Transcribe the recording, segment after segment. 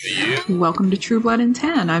Welcome to True Blood and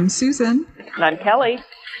Tan. I'm Susan. And I'm Kelly.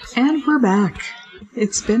 And we're back.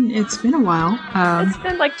 It's been a while. It's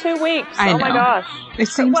been like 2 weeks. I know. My gosh. It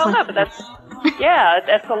seems well, like... no, but that's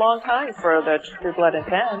a long time for the True Blood and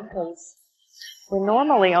Tan because we're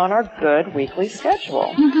normally on our good weekly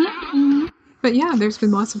schedule. But yeah, there's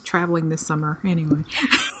been lots of traveling this summer anyway.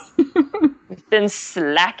 We've been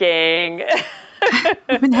slacking.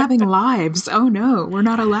 We've been having lives. Oh no, we're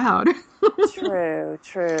not allowed.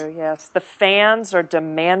 True, yes. The fans are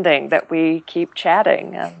demanding that we keep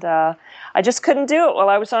chatting, and I just couldn't do it while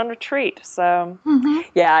I was on retreat. So,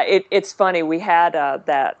 yeah, it's funny. We had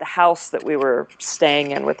the house that we were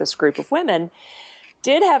staying in with this group of women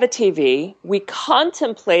did have a TV. We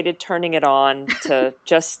contemplated turning it on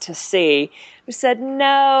just to see. We said,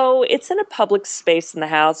 no, it's in a public space in the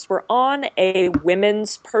house. We're on a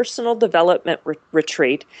women's personal development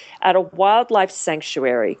retreat at a wildlife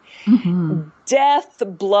sanctuary. Death,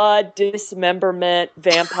 blood, dismemberment,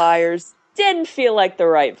 vampires didn't feel like the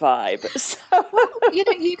right vibe. So.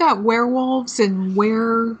 You got werewolves and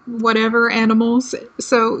whatever animals.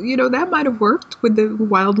 So, that might have worked with the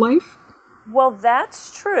wildlife. Well,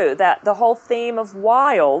 that's true. That the whole theme of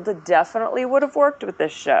wild definitely would have worked with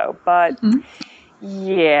this show, but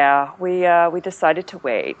yeah, we decided to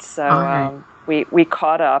wait. So we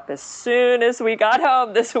caught up as soon as we got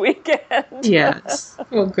home this weekend. Yes.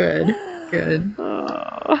 Well, good.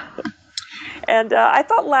 And I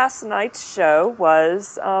thought last night's show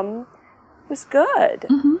was good.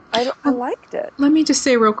 I liked it. Let me just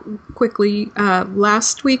say real quickly.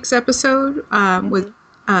 Last week's episode was.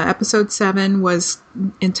 Episode 7 was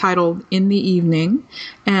entitled In the Evening,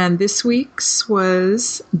 and this week's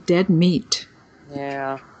was Dead Meat.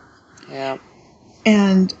 Yeah.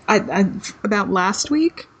 And I about last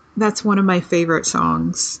week, that's one of my favorite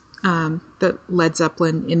songs, the Led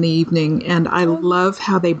Zeppelin In the Evening, and I love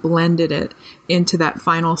how they blended it into that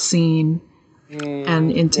final scene and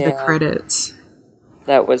into the credits.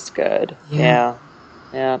 That was good. Yeah.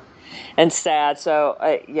 And sad. So,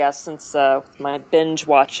 since my binge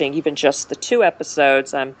watching, even just the 2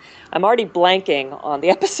 episodes, I'm already blanking on the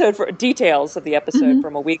episode details of the episode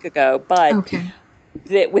from a week ago. But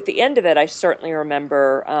with the end of it, I certainly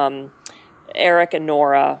remember Eric and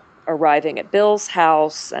Nora arriving at Bill's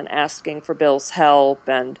house and asking for Bill's help.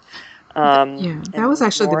 And that was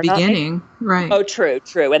actually Nora the beginning, right? Oh, true.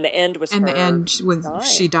 And the end was and her the end when dying.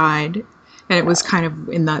 She died. And it was kind of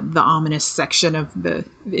in the ominous section of the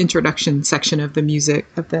introduction section of the music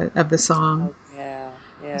of the song. Oh, yeah.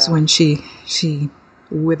 It was when she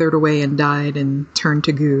withered away and died and turned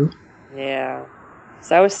to goo. Yeah.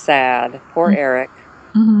 So that was sad. Poor Eric.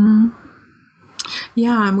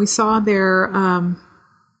 Yeah, and we saw their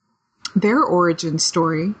origin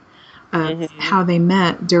story of how they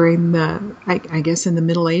met during I guess in the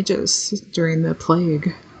Middle Ages during the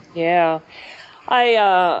plague. Yeah.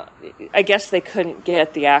 I guess they couldn't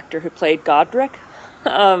get the actor who played Godric,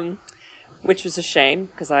 which was a shame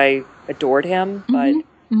because I adored him. But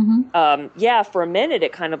for a minute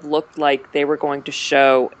it kind of looked like they were going to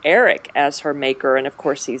show Eric as her maker, and of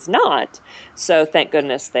course he's not. So thank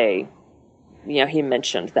goodness he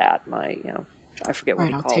mentioned that. I forget what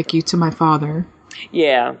he called it. I'll take you to my father.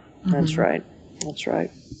 Yeah, that's right.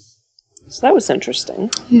 So that was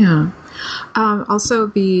interesting. Yeah. Also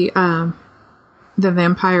the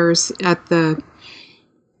vampires at the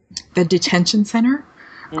detention center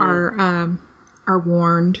are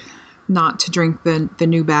warned not to drink the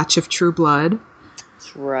new batch of True Blood.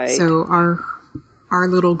 That's right. So our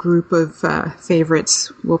little group of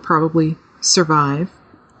favorites will probably survive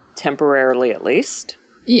temporarily, at least.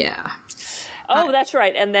 Yeah. Oh, that's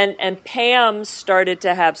right. And Pam started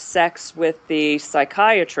to have sex with the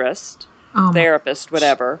psychiatrist, therapist,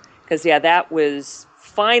 whatever. Because that was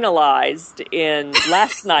finalized in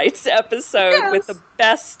last night's episode with the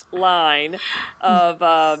best line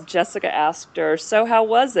of Jessica asked her, so how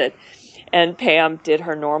was it? And Pam did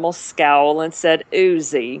her normal scowl and said,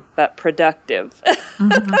 oozy, but productive.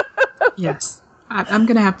 Yes. I'm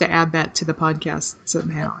going to have to add that to the podcast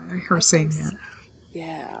somehow, her saying that.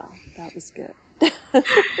 Yeah, that was good.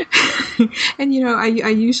 And, I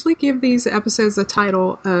usually give these episodes a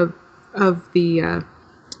title of the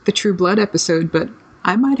True Blood episode, but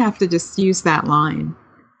I might have to just use that line.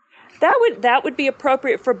 That would be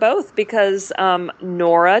appropriate for both because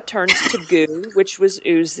Nora turns to goo, which was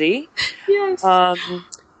oozy. Yes.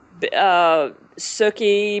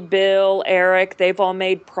 Sookie, Bill, Eric, they've all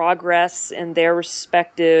made progress in their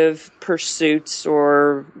respective pursuits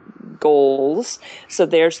or goals. So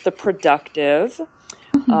there's the productive.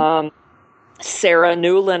 Sarah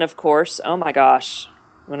Newland, of course. Oh my gosh.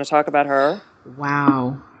 Want to talk about her?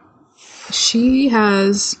 Wow. She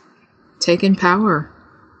has taken power.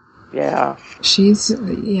 Yeah.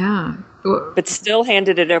 Yeah. But still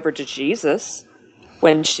handed it over to Jesus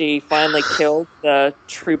when she finally killed the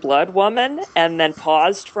True Blood woman and then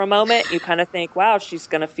paused for a moment. You kind of think, wow, she's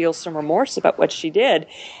going to feel some remorse about what she did.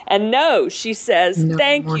 And no, she says, No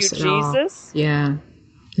thank you, remorse at all. Jesus. Yeah.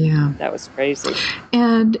 Yeah. That was crazy.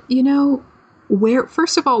 And,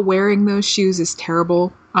 first of all, wearing those shoes is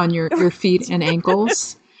terrible on your feet and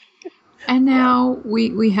ankles. And now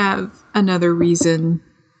we have another reason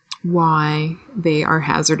why they are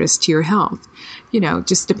hazardous to your health.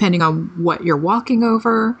 Just depending on what you're walking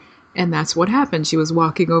over, and that's what happened. She was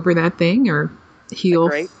walking over that thing, her heel,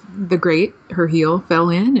 her heel fell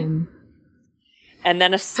in, and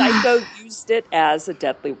then a psycho used it as a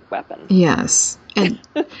deadly weapon. Yes. And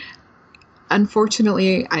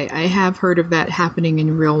unfortunately, I have heard of that happening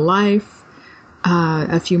in real life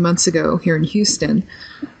a few months ago here in Houston.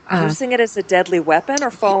 Using it as a deadly weapon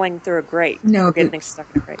or falling through a grate? No. Or getting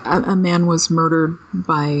stuck in a grate? A man was murdered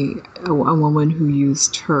by a woman who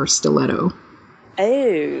used her stiletto.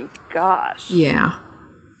 Oh, gosh. Yeah.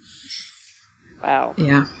 Wow.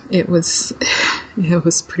 Yeah. It was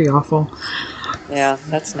pretty awful. Yeah,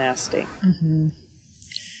 that's nasty. Mm-hmm.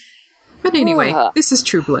 But anyway, this is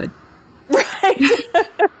True Blood. Right.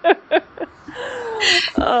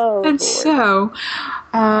 Oh, and Lord. So,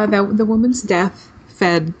 the woman's death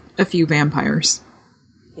fed a few vampires.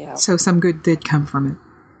 Yeah. So some good did come from it.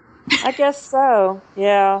 I guess so.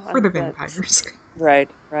 Yeah. For the vampires.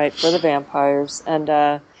 Right. For the vampires. And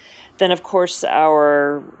then, of course,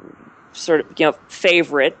 our sort of,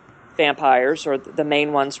 favorite vampires, or the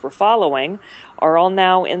main ones we're following, are all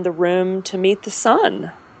now in the room to meet the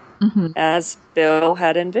sun, as Bill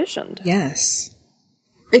had envisioned. Yes.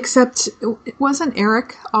 Except, wasn't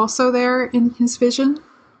Eric also there in his vision?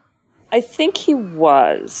 I think he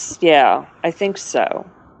was. Yeah, I think so.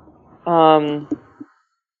 And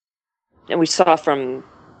we saw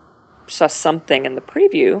something in the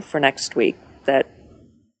preview for next week that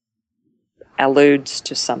alludes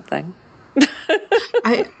to something.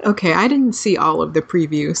 I didn't see all of the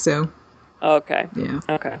preview, so. Okay. Yeah.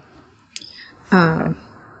 Okay.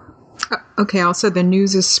 Okay, also the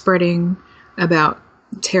news is spreading about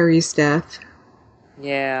Terry's death.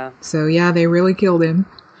 Yeah. So yeah, they really killed him.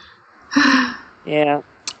 Yeah.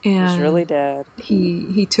 And he's really dead.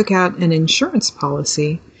 He took out an insurance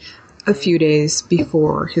policy a few days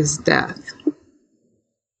before his death.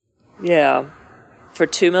 Yeah. For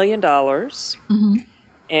 $2 million. Mm-hmm.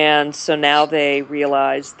 And so now they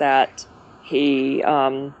realize that he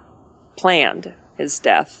planned his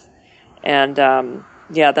death. And then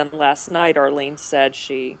last night Arlene said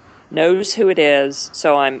she knows who it is.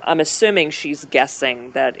 So I'm assuming she's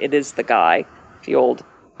guessing that it is the guy, the old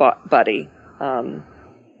buddy,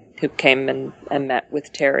 who came and met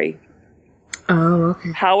with Terry. Oh,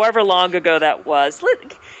 okay. However long ago that was.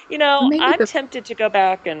 I'm tempted to go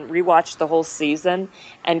back and rewatch the whole season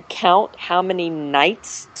and count how many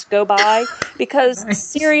nights go by. Because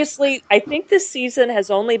seriously, I think this season has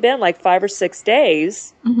only been like 5 or 6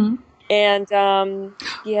 days. Mm-hmm. And,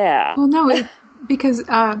 yeah. Well, no, because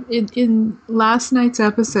in last night's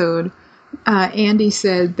episode, Andy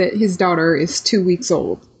said that his daughter is 2 weeks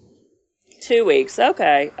old. 2 weeks.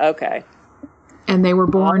 Okay. And they were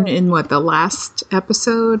born in the last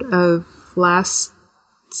episode of last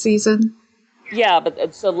season? Yeah,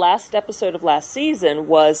 but so last episode of last season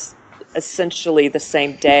was essentially the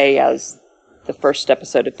same day as the first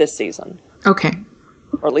episode of this season. Okay.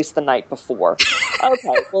 Or at least the night before.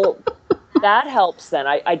 Okay, well, that helps then.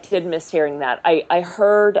 I did miss hearing that. I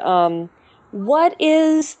heard, what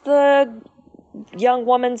is the young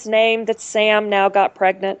woman's name that Sam now got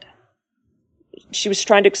pregnant? She was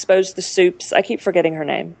trying to expose the soups. I keep forgetting her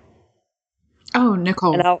name. Oh,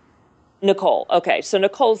 Nicole. Nicole. Okay, so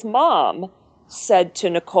Nicole's mom said to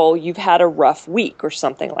Nicole, "You've had a rough week," or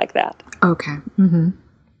something like that. Okay. Mm-hmm.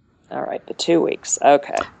 All right, the 2 weeks.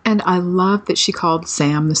 Okay. And I love that she called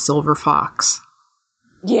Sam the Silver Fox.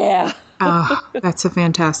 Yeah. Oh, that's a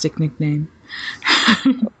fantastic nickname.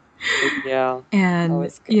 Yeah.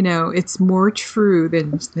 And, it's more true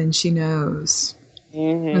than she knows.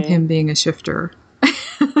 Mm-hmm. With him being a shifter.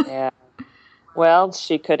 Yeah. Well,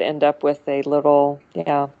 she could end up with a little,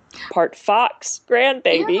 part fox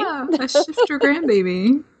grandbaby. Yeah, a shifter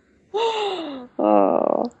grandbaby.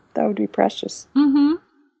 Oh, that would be precious. Mm-hmm.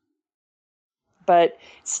 But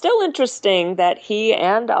still interesting that he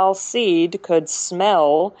and Alcide could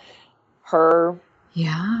smell her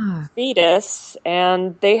fetus,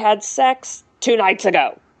 and they had sex 2 nights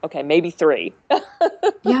ago. okay, maybe 3.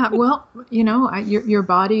 Yeah, well, your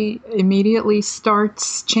body immediately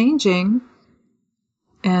starts changing,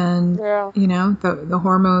 and the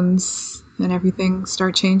hormones and everything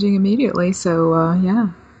start changing immediately. So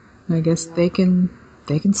I guess they can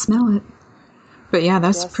smell it. But yeah,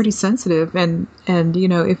 that's pretty sensitive, and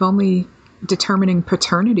if only determining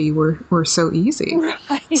paternity were so easy.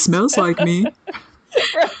 Right. Smells like me.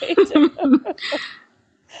 Right.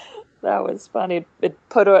 That was funny. It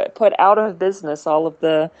put out of business all of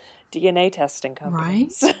the DNA testing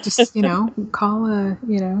companies. Right? Just, call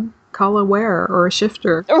a wearer or a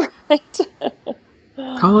shifter. Right.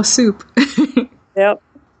 Call a soup. Yep.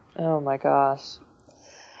 Oh my gosh.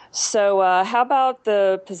 So how about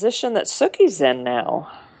the position that Sookie's in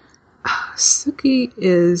now? Sookie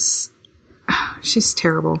she's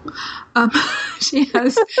terrible. She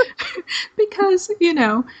has, because,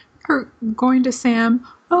 her going to Sam,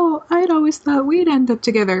 oh, I'd always thought we'd end up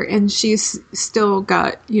together. And she's still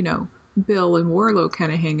got, Bill and Warlow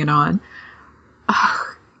kind of hanging on.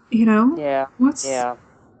 Yeah. Yeah.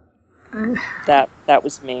 That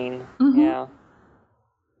was mean. Mm-hmm. Yeah.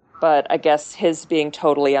 But I guess his being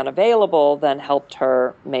totally unavailable then helped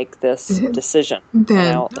her make this decision.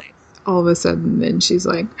 Then all of a sudden, then she's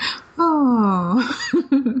like, oh,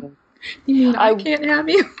 you mean I can't have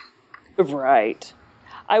you? Right.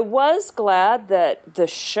 I was glad that the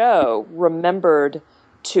show remembered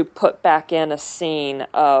to put back in a scene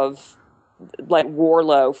of like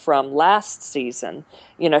Warlow from last season,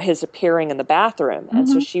 his appearing in the bathroom. Mm-hmm. And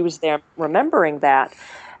so she was there remembering that.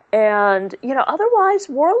 And, otherwise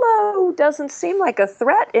Warlow doesn't seem like a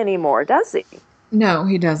threat anymore, does he? No,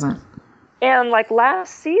 he doesn't. And like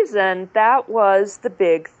last season, that was the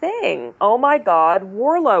big thing. Oh my God,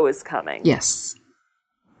 Warlow is coming. Yes.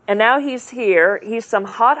 And now he's here. He's some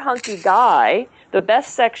hot, hunky guy, the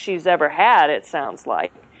best sex she's ever had, it sounds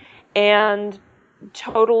like, and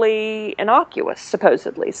totally innocuous,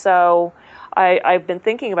 supposedly. So I've been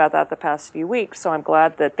thinking about that the past few weeks, so I'm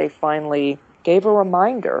glad that they finally gave a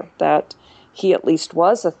reminder that he at least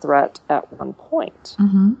was a threat at one point.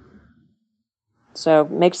 Mm-hmm. So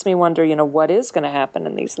it makes me wonder, what is going to happen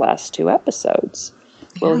in these last 2 episodes?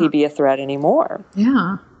 Will he be a threat anymore?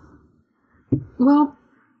 Yeah. Well,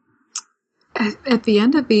 at the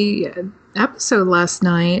end of the episode last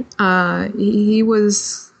night, he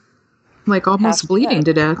was like almost bleeding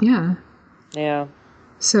to death. Yeah. Yeah.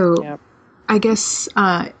 So I guess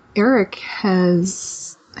Eric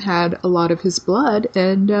has had a lot of his blood,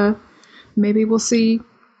 and maybe we'll see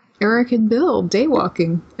Eric and Bill a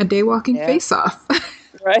daywalking face-off.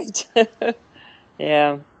 Right.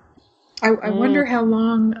 Yeah. I wonder how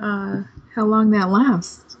long that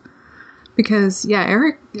lasts. Because,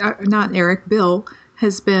 Bill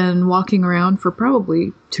has been walking around for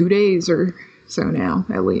probably 2 days or so now,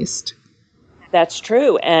 at least. That's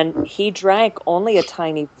true. And he drank only a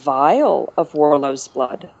tiny vial of Warlow's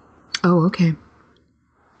blood. Oh, okay.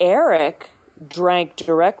 Eric drank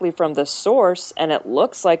directly from the source, and it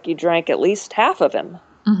looks like he drank at least half of him.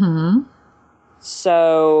 Mm-hmm.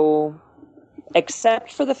 So,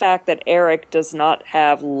 except for the fact that Eric does not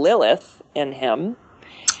have Lilith in him,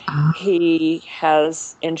 he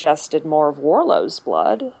has ingested more of Warlow's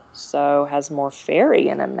blood, so has more fairy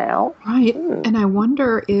in him now. Right. And I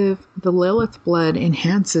wonder if the Lilith blood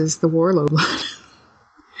enhances the Warlow blood.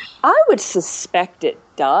 I would suspect it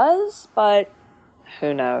does, but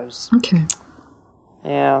who knows? Okay.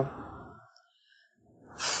 Yeah.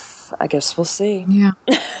 I guess we'll see. Yeah.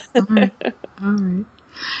 All right. All right.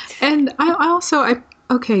 And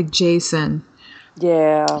Jason.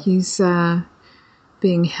 Yeah. He's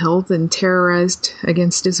being held and terrorized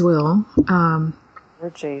against his will. Poor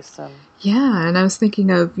Jason. Yeah, and I was thinking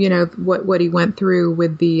of, what he went through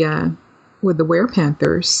with the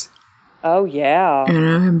Werepanthers. Oh, yeah.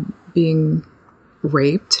 Him being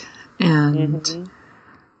raped and,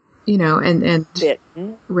 and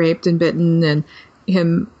bitten. Raped and bitten, and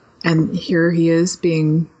him, and here he is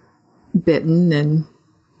being bitten, and,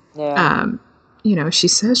 she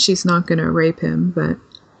says she's not going to rape him, but...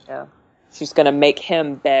 Yeah. She's going to make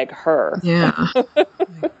him beg her. Yeah.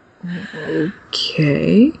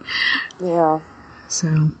 Okay. Yeah.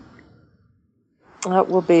 So... That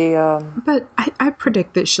will be... But I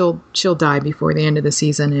predict that she'll die before the end of the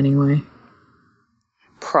season anyway.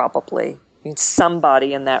 Probably. I mean,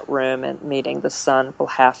 somebody in that room and meeting the son will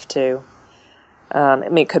have to.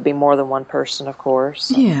 It could be more than one person, of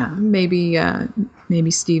course. Yeah, maybe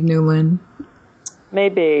Steve Newland.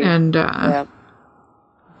 Maybe. And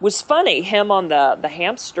was funny, him on the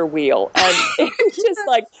hamster wheel, and it just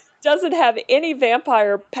like doesn't have any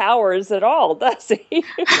vampire powers at all, does he?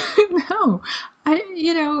 No,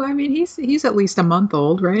 I mean, he's at least a month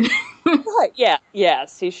old, right? Right. Yeah.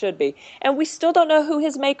 Yes, he should be. And we still don't know who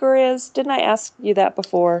his maker is. Didn't I ask you that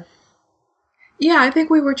before? Yeah, I think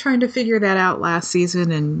we were trying to figure that out last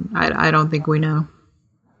season, and I don't think we know.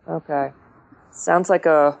 Okay. Sounds like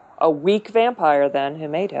a weak vampire then who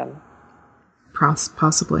made him.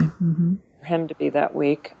 Possibly. Mm-hmm. For him to be that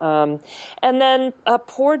weak. And then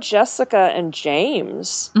poor Jessica and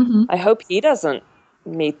James. Mm-hmm. I hope he doesn't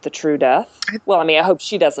meet the true death. Well, I mean, I hope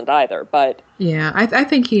she doesn't either, but... Yeah, I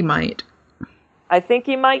think he might. I think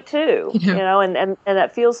he might too. And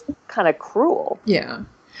that feels kind of cruel. Yeah.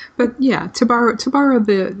 But yeah, to borrow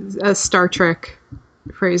the Star Trek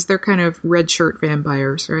phrase, they're kind of red shirt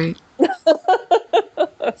vampires, right?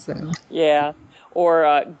 So. Yeah.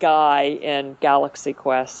 Or Guy in Galaxy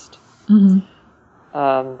Quest. Mm-hmm.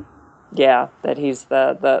 Yeah, that he's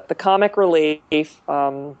the comic relief.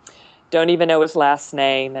 Don't even know his last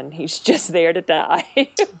name, and he's just there to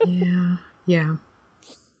die. Yeah.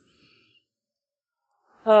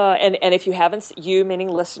 And if you haven't, you meaning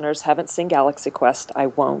listeners, haven't seen Galaxy Quest, I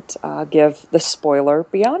won't give the spoiler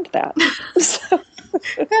beyond that.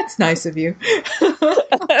 That's nice of you.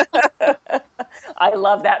 I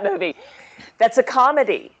love that movie. That's a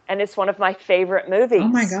comedy, and it's one of my favorite movies. Oh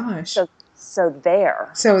my gosh. So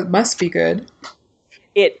there. So it must be good.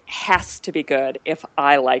 It has to be good if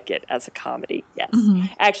I like it as a comedy, yes.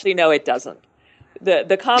 Mm-hmm. Actually, no, it doesn't.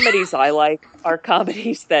 The comedies I like are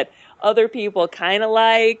comedies that other people kind of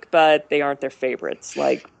like, but they aren't their favorites,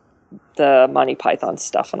 like the Monty Python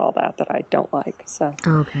stuff and all that I don't like. So,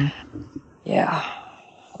 okay. Yeah,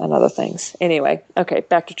 and other things. Anyway, okay,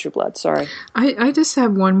 back to True Blood, sorry. I just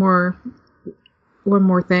have one more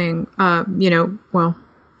thing.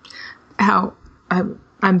 How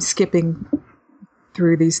I'm skipping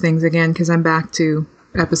through these things again because I'm back to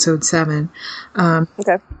episode 7.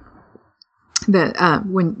 Okay. That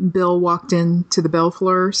when Bill walked into the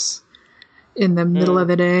Bellfleurs in the middle of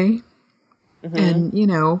the day, mm-hmm.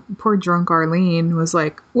 and poor drunk Arlene was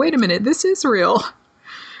like, "Wait a minute, this is real."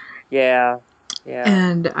 Yeah.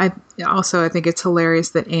 And I think it's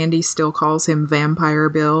hilarious that Andy still calls him Vampire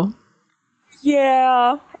Bill.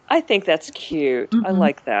 Yeah, I think that's cute. Mm-hmm. I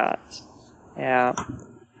like that. Yeah.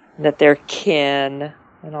 That they're kin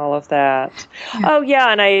and all of that. Yeah. Oh,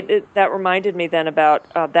 yeah, and that reminded me then about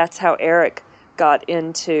that's how Eric got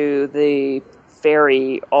into the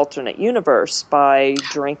fairy alternate universe by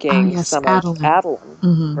drinking some of Adeline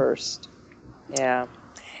mm-hmm. first. Yeah.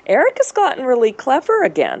 Eric has gotten really clever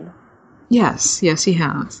again. Yes, he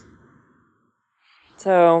has.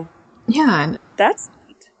 So, yeah, and that's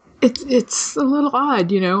it's a little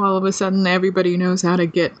odd, all of a sudden everybody knows how to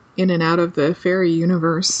get in and out of the fairy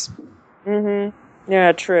universe. Mm-hmm.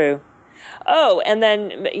 Yeah, true. Oh, and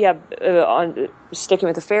then, on sticking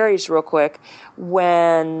with the fairies real quick,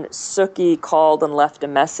 when Sookie called and left a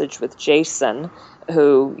message with Jason,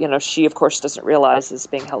 who, she, of course, doesn't realize is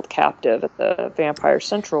being held captive at the Vampire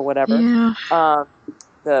Central, whatever. Yeah.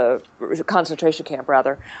 The concentration camp,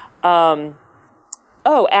 rather.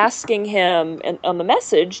 Asking him on the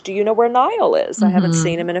message, do you know where Niall is? Mm-hmm. I haven't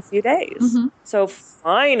seen him in a few days. Mm-hmm. So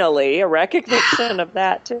finally, a recognition of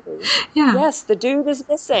that, too. Yeah. Yes, the dude is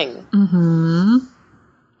missing. Mm-hmm.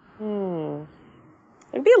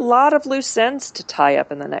 There'd be a lot of loose ends to tie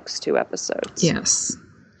up in the next 2 episodes. Yes.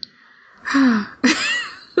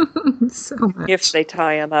 So much. If they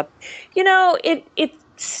tie him up. It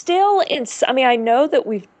still, I know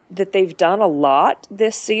that they've done a lot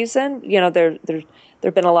this season. There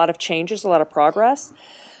have been a lot of changes, a lot of progress.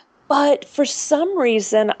 But for some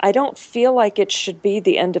reason, I don't feel like it should be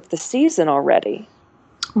the end of the season already.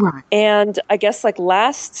 Right. And I guess like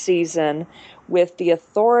last season with the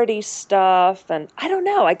authority stuff, and I don't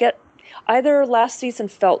know, I get either last season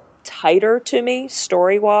felt tighter to me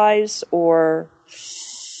story-wise or,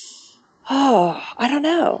 I don't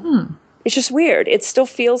know. It's just weird. It still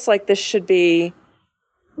feels like this should be,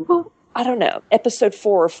 I don't know, episode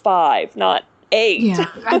 4 or 5, not 8. Yeah,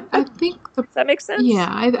 I think... Does that make sense? Yeah,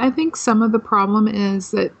 I think some of the problem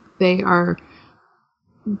is that they are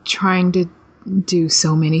trying to do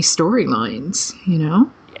so many storylines,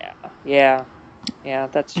 Yeah,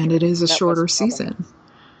 that's true. And it is a shorter season.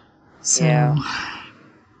 So... Yeah.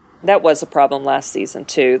 That was a problem last season,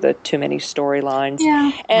 too, the too many storylines.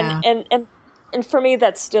 Yeah. And for me,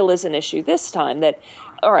 that still is an issue this time. That,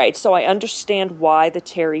 all right, so I understand why the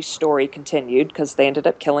Terry story continued, because they ended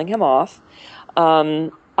up killing him off.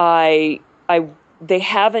 They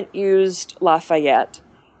haven't used Lafayette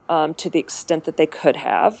to the extent that they could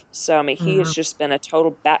have. So, he has just been a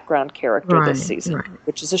total background character this season,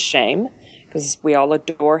 which is a shame, because we all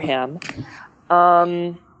adore him.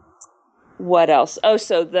 what else? Oh,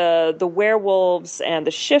 so the werewolves and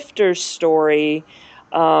the shifters story.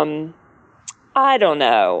 I don't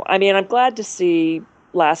know. I mean, I'm glad to see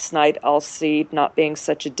last night Alcide not being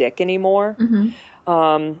such a dick anymore.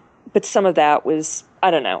 But some of that was,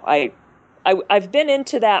 I don't know. I've been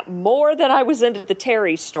into that more than I was into the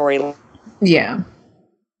Terry story. Yeah.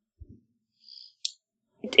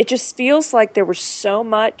 It just feels like there was so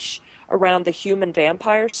much around the human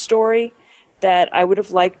vampire story that I would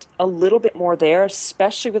have liked a little bit more there,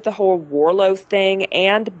 especially with the whole Warlow thing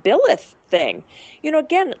and Billith thing. You know,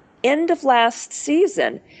 again, end of last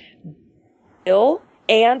season, Bill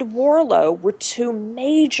and Warlow were two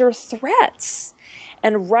major threats.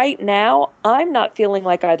 And right now, I'm not feeling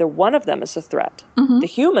like either one of them is a threat. The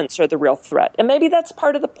humans are the real threat. And maybe that's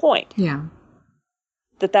part of the point. Yeah.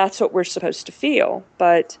 That's what we're supposed to feel.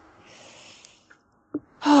 But,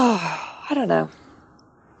 I don't know.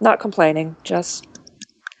 Not complaining, just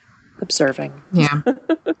observing. Yeah.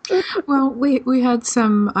 Well, we had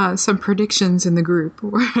some predictions in the group.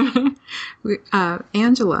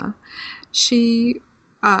 Angela, she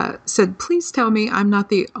said, "Please tell me I'm not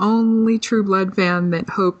the only True Blood fan that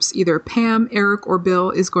hopes either Pam, Eric, or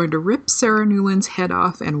Bill is going to rip Sarah Newland's head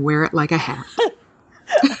off and wear it like a hat."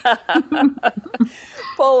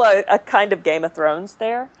 Pull a kind of Game of Thrones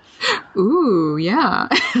there. Ooh, yeah.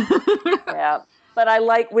 Yeah. But I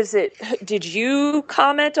did you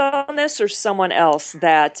comment on this or someone else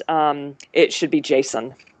that it should be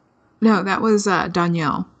Jason? No, that was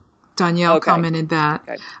Danielle. Danielle commented that.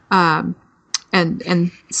 Okay.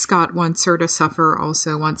 And Scott wants her to suffer,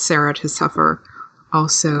 also wants Sarah to suffer,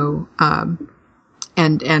 also,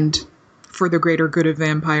 and for the greater good of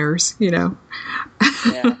vampires, you know.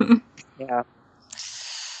 Yeah.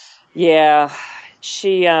 Yeah.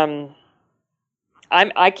 She, I'm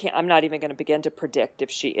not even going to begin to predict if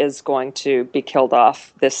she is going to be killed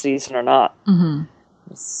off this season or not.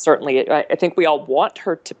 Certainly, I think we all want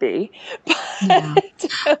her to be. Yeah.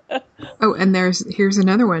 Oh, and here's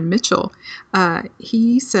another one, Mitchell.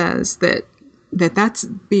 He says that's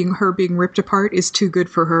being ripped apart is too good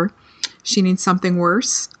for her. She needs something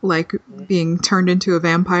worse, like being turned into a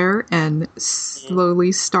vampire and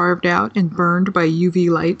slowly starved out and burned by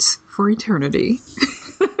UV lights for eternity.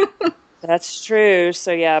 That's true.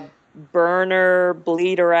 So yeah, burn her,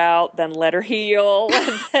 bleed her out, then let her heal,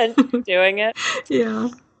 and then doing it. Yeah.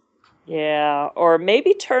 Yeah. Or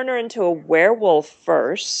maybe turn her into a werewolf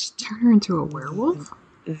first. Turn her into a werewolf?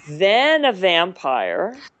 Then a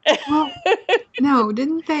vampire. Well, no,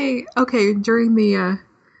 didn't they? Okay, during the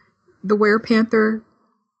Werepanther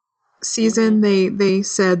season, they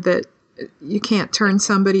said that you can't turn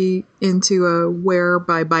somebody into a were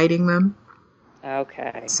by biting them.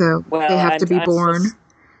 Okay. So they have to be born.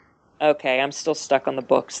 I'm still stuck on the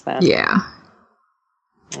books then. Yeah.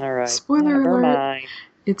 All right. Spoiler Never alert. mind.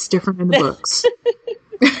 It's different in the books.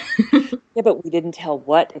 Yeah, but we didn't tell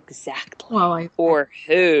what exactly. Well, or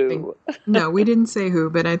who. No, we didn't say who,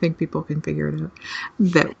 but I think people can figure it out.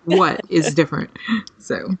 That what is different.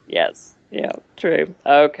 So. Yes. Yeah, true.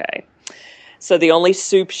 Okay. So the only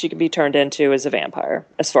soup she can be turned into is a vampire,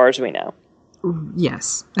 as far as we know.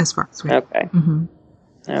 Yes, as far as we know. Okay. Mm-hmm.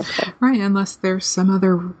 Okay. Right, unless there's some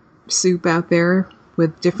other soup out there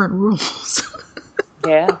with different rules.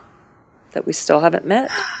 Yeah. That we still haven't met.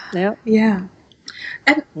 Yeah. Yeah.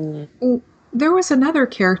 And there was another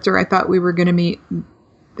character I thought we were going to meet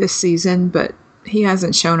this season, but he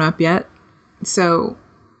hasn't shown up yet. So,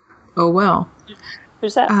 oh well.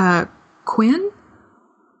 Who's that? Quinn?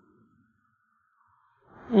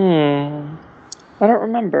 I don't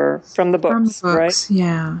remember. From the books, right?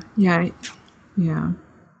 Yeah.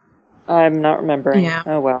 I'm not remembering. Yeah.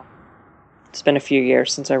 Oh, well. It's been a few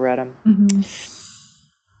years since I read them. Mm-hmm.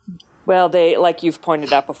 Well, they, like you've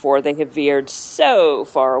pointed out before, they have veered so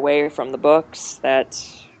far away from the books that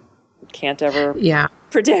we can't ever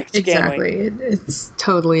predict. Exactly. It's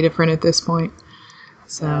totally different at this point.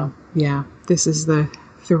 So, yeah, this is the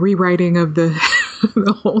rewriting of the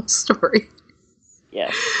whole story.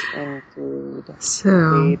 Yes, indeed. So,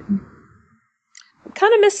 I'm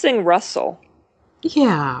kind of missing Russell.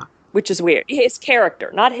 Yeah. Which is weird. His character,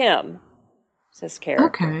 not him. It's his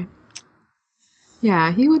character. Okay.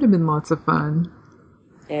 Yeah, he would have been lots of fun.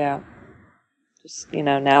 Yeah. Just,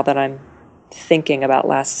 now that I'm thinking about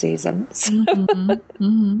last season. Mm-hmm.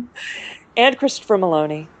 Mm-hmm. And Christopher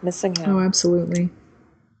Maloney, missing him. Oh, absolutely.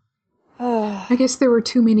 I guess there were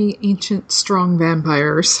too many ancient, strong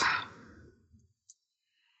vampires.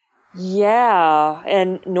 Yeah,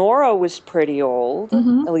 and Nora was pretty old,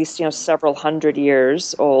 at least, several hundred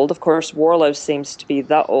years old. Of course, Warlow seems to be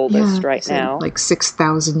the oldest right now. Like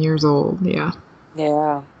 6,000 years old, yeah.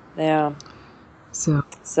 Yeah, Yeah. So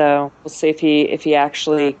we'll see if he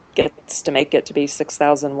actually gets to make it to be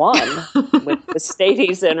 6001 with the state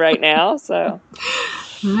he's in right now. So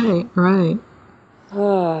right.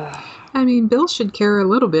 I mean, Bill should care a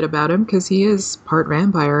little bit about him because he is part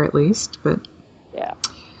vampire at least, but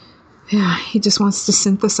yeah, he just wants to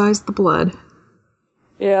synthesize the blood.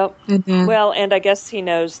 Yeah. And then, and I guess he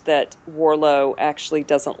knows that Warlow actually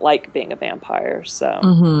doesn't like being a vampire, so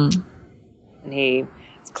and he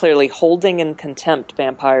is clearly holding in contempt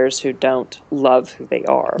vampires who don't love who they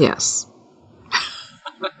are. Yes.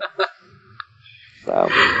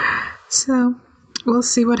 So we'll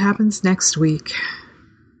see what happens next week.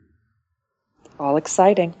 All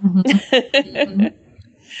exciting.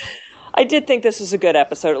 I did think this was a good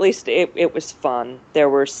episode. At least it was fun. There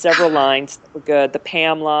were several lines that were good. The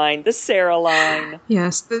Pam line, the Sarah line.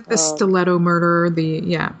 Yes, the stiletto murder,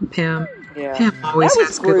 Pam. Yeah. Pam always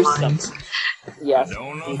has good lines. Yes,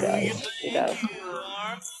 he does.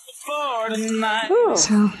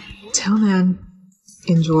 So, till then,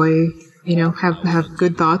 enjoy, have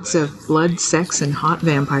good thoughts of blood, sex, and hot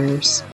vampires.